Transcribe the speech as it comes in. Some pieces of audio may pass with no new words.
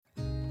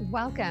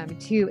Welcome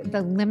to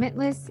the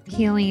Limitless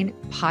Healing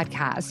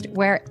Podcast,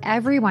 where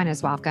everyone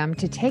is welcome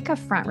to take a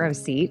front row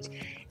seat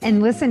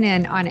and listen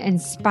in on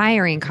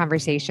inspiring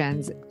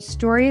conversations,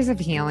 stories of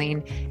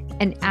healing,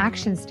 and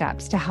action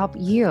steps to help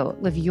you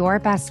live your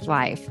best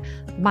life.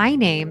 My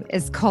name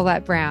is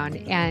Colette Brown,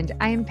 and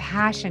I am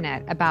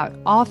passionate about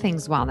all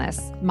things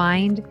wellness,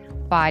 mind,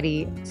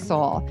 body,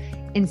 soul,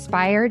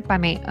 inspired by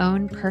my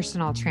own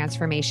personal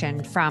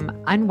transformation from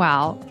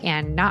unwell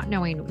and not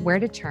knowing where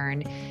to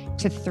turn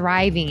to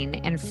thriving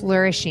and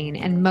flourishing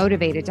and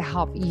motivated to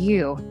help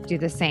you do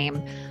the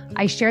same.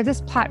 I share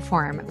this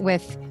platform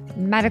with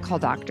medical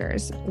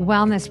doctors,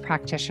 wellness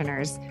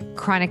practitioners,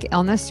 chronic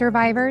illness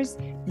survivors,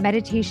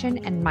 meditation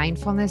and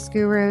mindfulness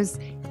gurus,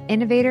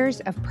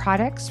 innovators of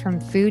products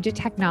from food to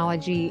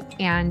technology,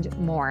 and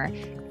more.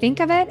 Think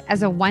of it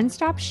as a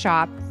one-stop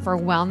shop for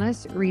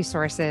wellness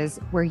resources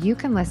where you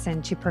can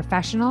listen to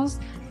professionals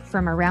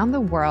from around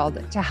the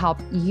world to help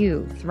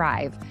you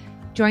thrive.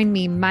 Join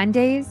me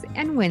Mondays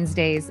and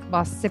Wednesdays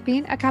while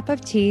sipping a cup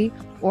of tea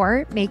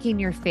or making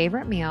your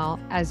favorite meal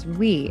as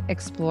we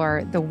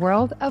explore the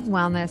world of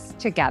wellness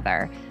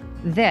together.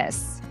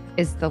 This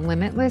is the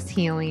Limitless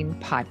Healing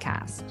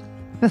Podcast.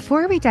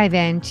 Before we dive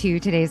into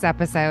today's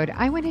episode,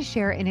 I want to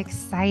share an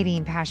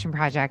exciting passion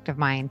project of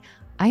mine.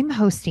 I'm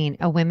hosting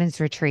a women's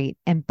retreat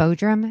in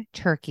Bodrum,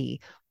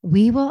 Turkey.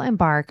 We will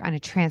embark on a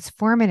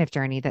transformative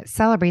journey that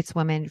celebrates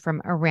women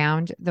from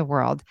around the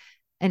world.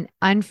 An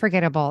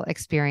unforgettable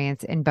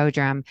experience in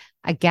Bodrum,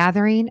 a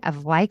gathering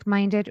of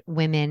like-minded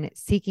women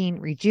seeking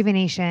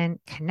rejuvenation,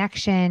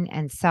 connection,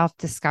 and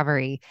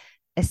self-discovery.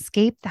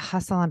 Escape the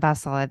hustle and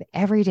bustle of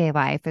everyday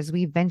life as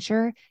we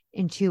venture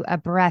into a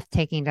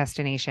breathtaking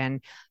destination,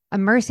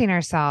 immersing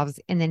ourselves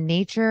in the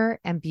nature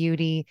and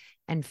beauty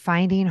and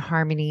finding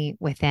harmony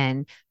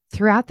within.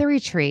 Throughout the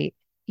retreat,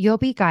 you'll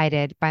be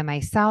guided by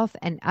myself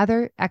and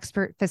other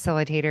expert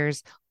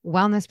facilitators,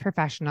 wellness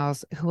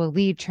professionals who will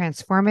lead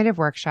transformative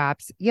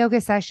workshops, yoga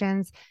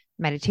sessions,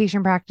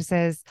 meditation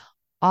practices,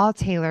 all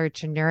tailored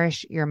to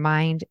nourish your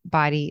mind,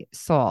 body,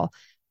 soul,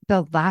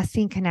 build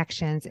lasting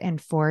connections, and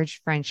forge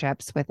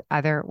friendships with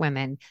other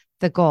women.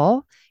 The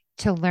goal?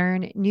 To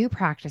learn new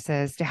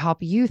practices to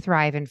help you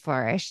thrive and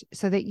flourish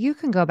so that you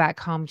can go back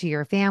home to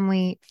your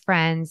family,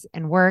 friends,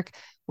 and work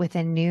with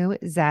a new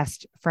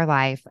zest for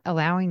life,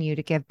 allowing you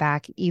to give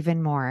back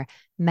even more.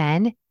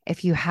 Men,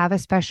 if you have a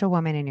special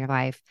woman in your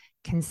life,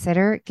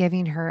 consider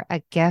giving her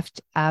a gift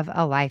of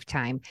a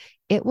lifetime.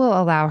 It will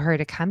allow her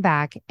to come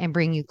back and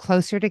bring you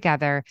closer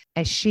together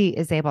as she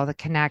is able to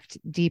connect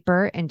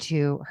deeper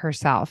into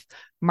herself.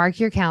 Mark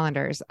your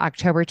calendars,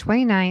 October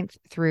 29th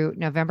through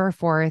November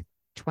 4th,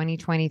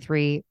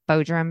 2023,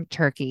 Bodrum,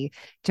 Turkey.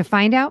 To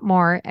find out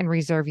more and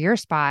reserve your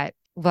spot,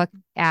 look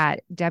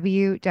at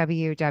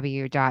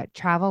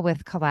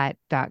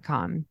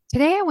www.travelwithcolette.com.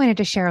 Today, I wanted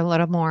to share a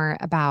little more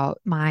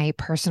about my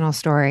personal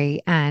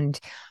story and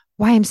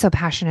why I'm so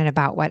passionate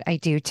about what I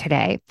do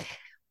today.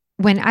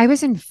 When I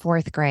was in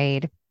fourth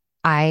grade,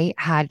 I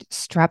had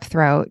strep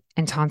throat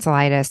and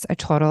tonsillitis a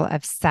total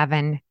of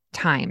 7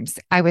 times.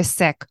 I was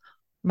sick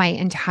my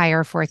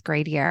entire fourth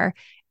grade year.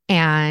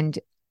 And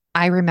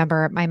I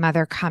remember my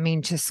mother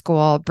coming to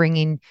school,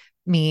 bringing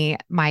me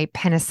my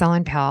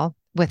penicillin pill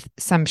with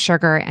some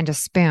sugar and a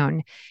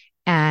spoon.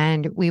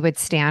 And we would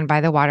stand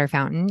by the water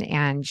fountain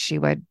and she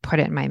would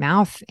put it in my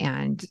mouth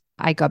and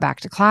I go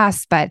back to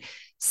class. But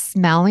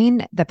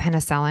smelling the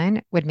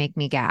penicillin would make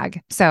me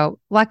gag. So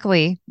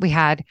luckily we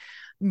had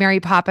Mary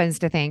Poppins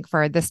to thank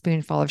for the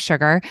spoonful of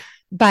sugar.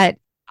 But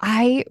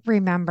I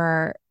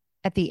remember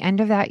at the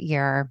end of that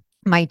year,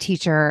 my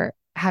teacher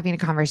having a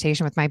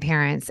conversation with my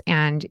parents,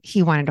 and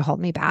he wanted to hold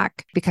me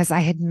back because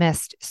I had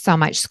missed so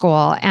much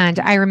school.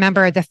 And I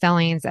remember the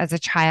feelings as a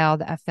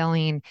child of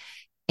feeling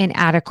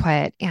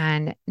inadequate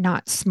and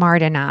not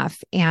smart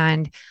enough.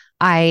 And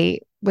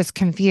I was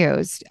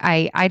confused.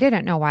 I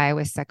didn't know why I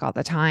was sick all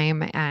the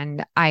time.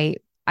 And I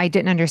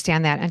didn't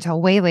understand that until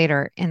way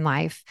later in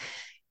life.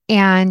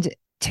 And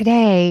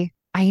today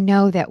I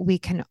know that we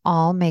can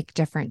all make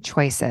different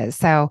choices.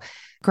 So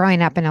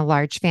growing up in a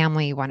large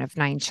family, one of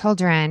 9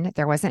 children,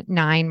 there wasn't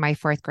 9 my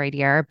fourth grade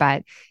year, but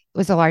it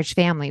was a large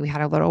family. We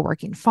had a little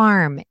working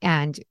farm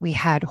and we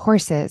had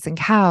horses and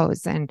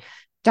cows and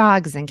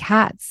dogs and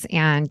cats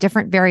and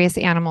different various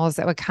animals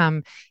that would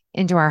come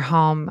into our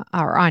home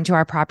or onto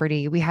our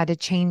property. We had to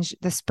change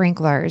the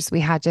sprinklers.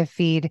 We had to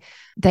feed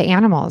the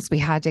animals. We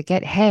had to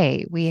get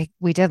hay. We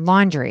did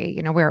laundry.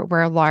 You know,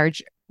 we're a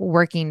large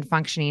working,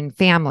 functioning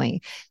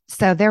family.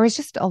 So there was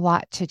just a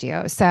lot to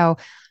do. So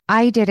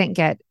I didn't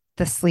get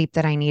the sleep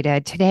that I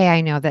needed. Today,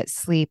 I know that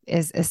sleep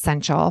is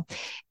essential.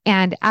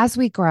 And as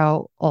we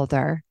grow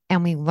older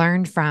and we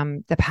learn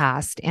from the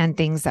past and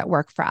things that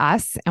work for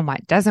us and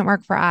what doesn't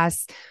work for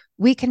us,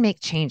 we can make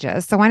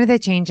changes. So one of the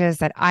changes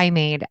that I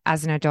made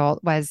as an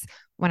adult was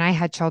when I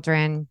had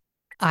children,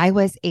 I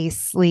was a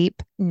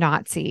sleep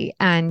Nazi,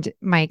 and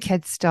my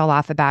kids still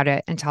laugh about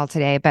it until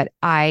today, but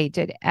I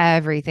did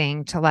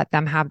everything to let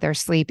them have their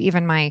sleep.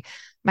 Even my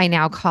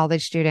now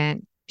college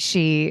student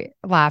she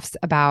laughs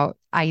about,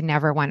 I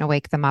never want to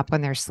wake them up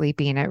when they're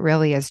sleeping. It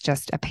really is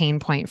just a pain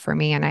point for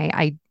me. And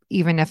I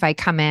even if I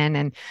come in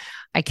and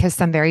I kiss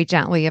them very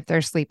gently if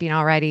they're sleeping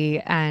already,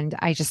 and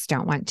I just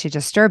don't want to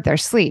disturb their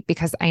sleep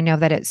because I know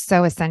that it's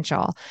so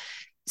essential.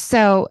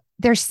 So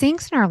there's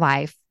things in our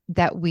life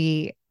that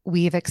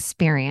we've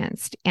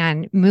experienced,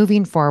 and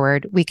moving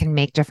forward, we can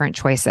make different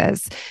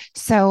choices.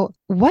 So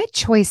what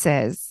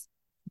choices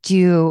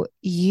do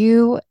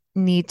you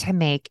need to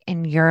make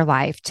in your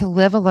life to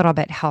live a little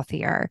bit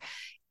healthier?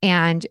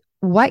 And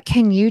what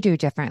can you do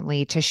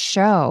differently to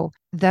show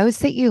those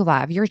that you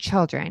love, your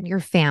children, your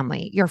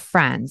family, your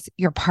friends,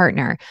 your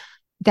partner,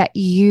 that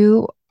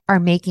you are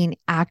making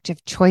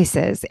active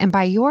choices? And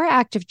by your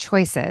active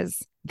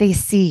choices, they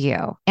see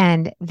you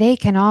and they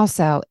can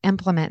also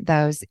implement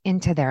those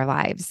into their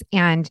lives.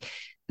 And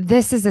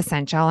this is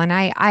essential. And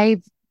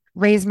I've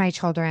raised my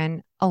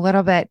children a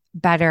little bit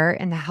better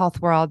in the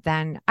health world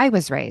than I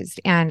was raised.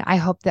 And I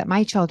hope that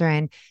my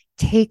children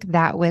take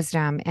that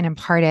wisdom and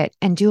impart it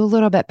and do a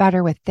little bit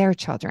better with their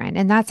children.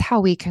 And that's how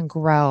we can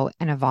grow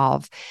and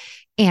evolve.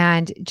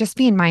 And just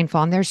being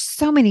mindful. And there's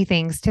so many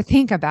things to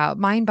think about: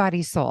 mind,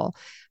 body, soul.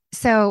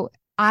 So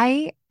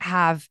I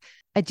have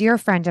a dear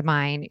friend of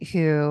mine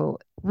who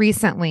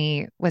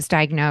recently was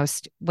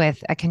diagnosed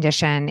with a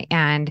condition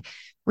and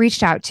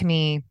reached out to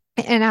me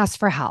and asked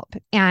for help.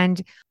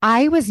 And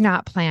I was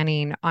not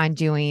planning on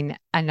doing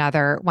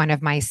another one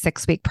of my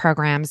 6-week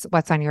programs,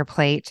 What's on Your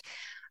Plate,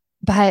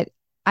 but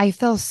I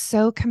feel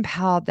so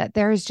compelled that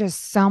there is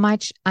just so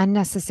much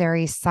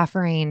unnecessary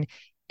suffering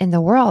in the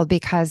world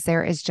because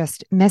there is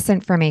just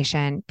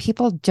misinformation.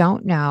 People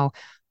don't know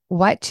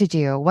what to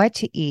do, what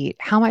to eat,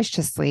 how much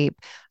to sleep,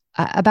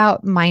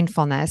 about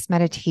mindfulness,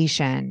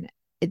 meditation.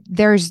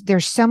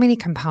 There's so many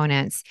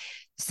components.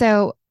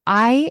 So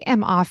I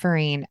am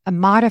offering a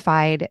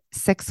modified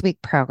 6-week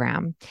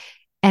program.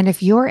 And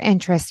if you're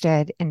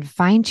interested in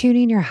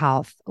fine-tuning your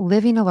health,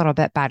 living a little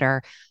bit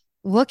better,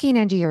 looking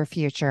into your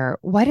future,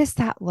 what does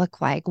that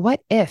look like?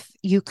 What if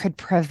you could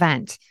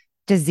prevent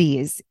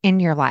disease in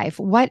your life?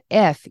 What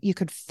if you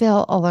could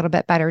feel a little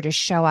bit better to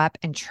show up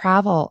and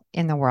travel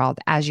in the world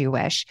as you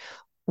wish?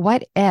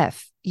 What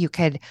if you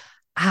could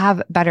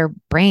have better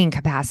brain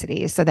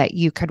capacity so that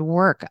you could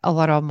work a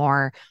little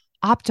more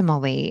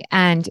optimally?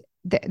 And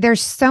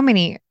there's so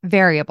many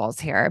variables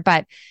here,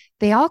 but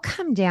they all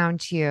come down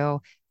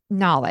to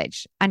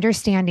knowledge,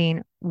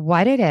 understanding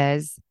what it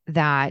is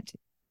that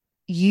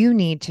you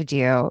need to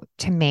do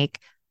to make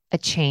a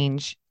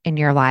change in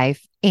your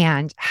life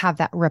and have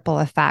that ripple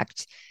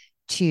effect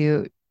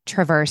to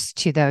traverse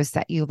to those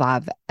that you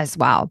love as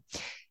well.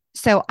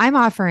 So I'm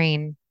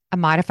offering a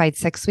modified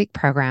 6-week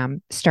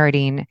program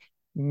starting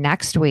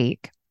next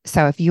week.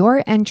 So if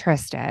you're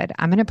interested,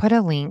 I'm going to put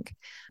a link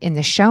in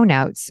the show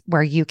notes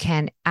where you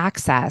can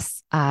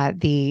access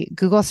the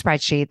Google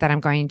spreadsheet that I'm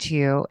going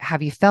to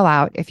have you fill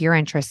out if you're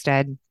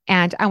interested.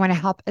 And I want to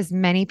help as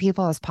many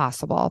people as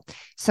possible.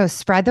 So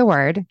spread the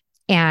word.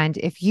 And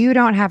if you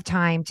don't have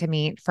time to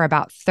meet for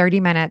about 30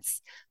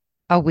 minutes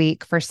a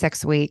week for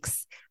 6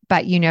 weeks,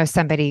 but you know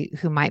somebody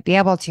who might be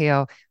able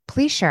to,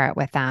 please share it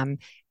with them.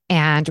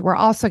 And we're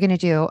also going to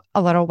do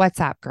a little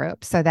WhatsApp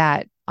group so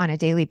that on a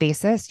daily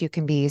basis, you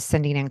can be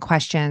sending in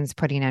questions,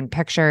 putting in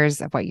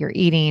pictures of what you're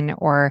eating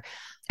or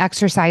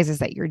exercises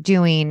that you're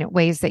doing,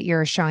 ways that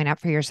you're showing up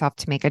for yourself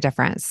to make a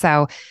difference.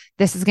 So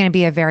this is going to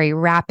be a very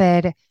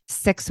rapid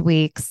 6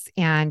 weeks,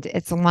 and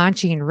it's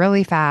launching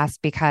really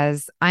fast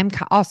because I'm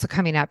also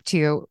coming up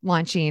to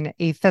launching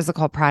a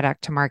physical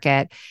product to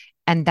market.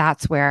 And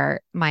that's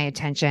where my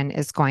attention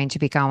is going to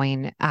be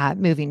going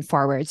moving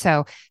forward.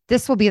 So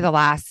this will be the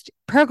last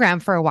program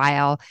for a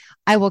while.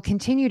 I will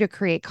continue to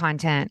create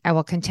content. I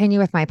will continue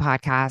with my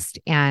podcast,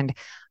 and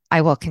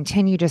I will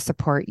continue to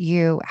support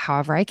you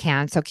however I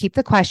can. So keep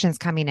the questions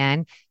coming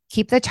in,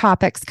 keep the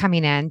topics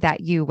coming in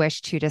that you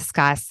wish to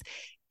discuss.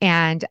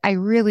 And I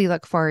really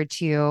look forward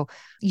to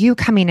you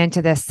coming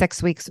into this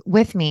 6 weeks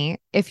with me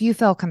if you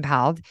feel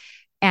compelled.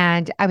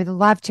 And I would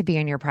love to be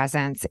in your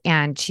presence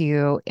and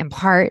to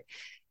impart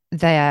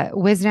the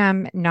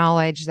wisdom,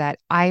 knowledge that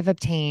I've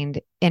obtained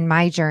in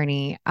my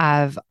journey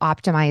of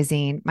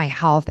optimizing my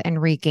health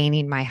and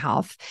regaining my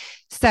health.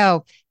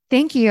 So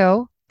thank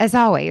you, as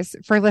always,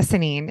 for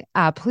listening.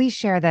 Please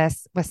share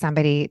this with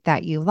somebody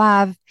that you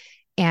love,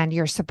 and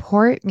your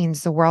support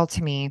means the world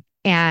to me.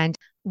 And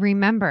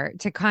remember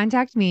to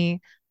contact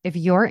me if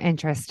you're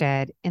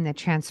interested in the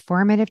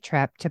transformative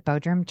trip to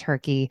Bodrum,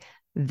 Turkey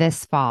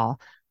this fall.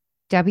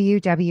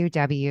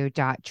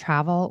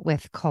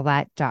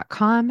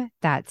 www.travelwithcolette.com.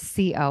 That's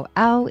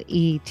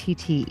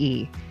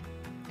COLETTE.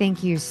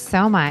 Thank you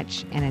so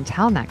much. And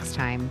until next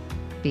time,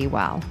 be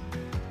well.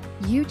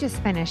 You just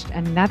finished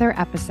another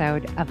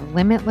episode of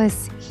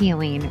Limitless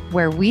Healing,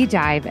 where we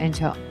dive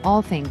into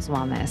all things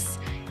wellness.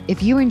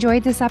 If you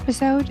enjoyed this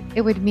episode,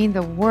 it would mean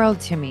the world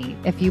to me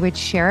if you would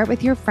share it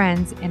with your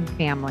friends and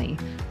family.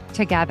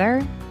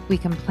 Together, we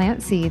can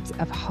plant seeds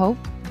of hope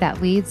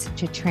that leads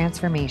to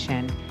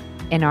transformation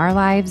in our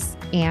lives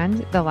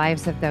and the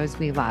lives of those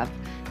we love.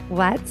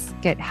 Let's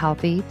get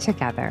healthy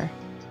together.